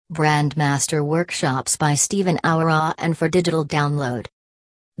Brand Master Workshops by Stephen Houraghan for digital download.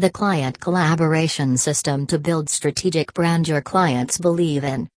 The client collaboration system to build strategic brand your clients believe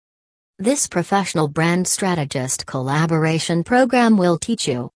in. This professional brand strategist collaboration program will teach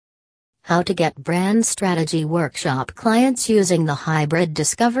you how to get brand strategy workshop clients using the hybrid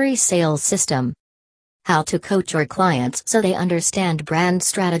discovery sales system, how to coach your clients so they understand brand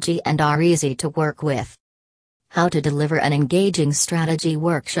strategy and are easy to work with, how to deliver an engaging strategy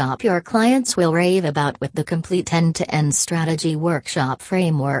workshop your clients will rave about with the complete end-to-end strategy workshop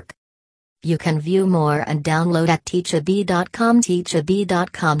framework. You can view more and download at teachabee.com.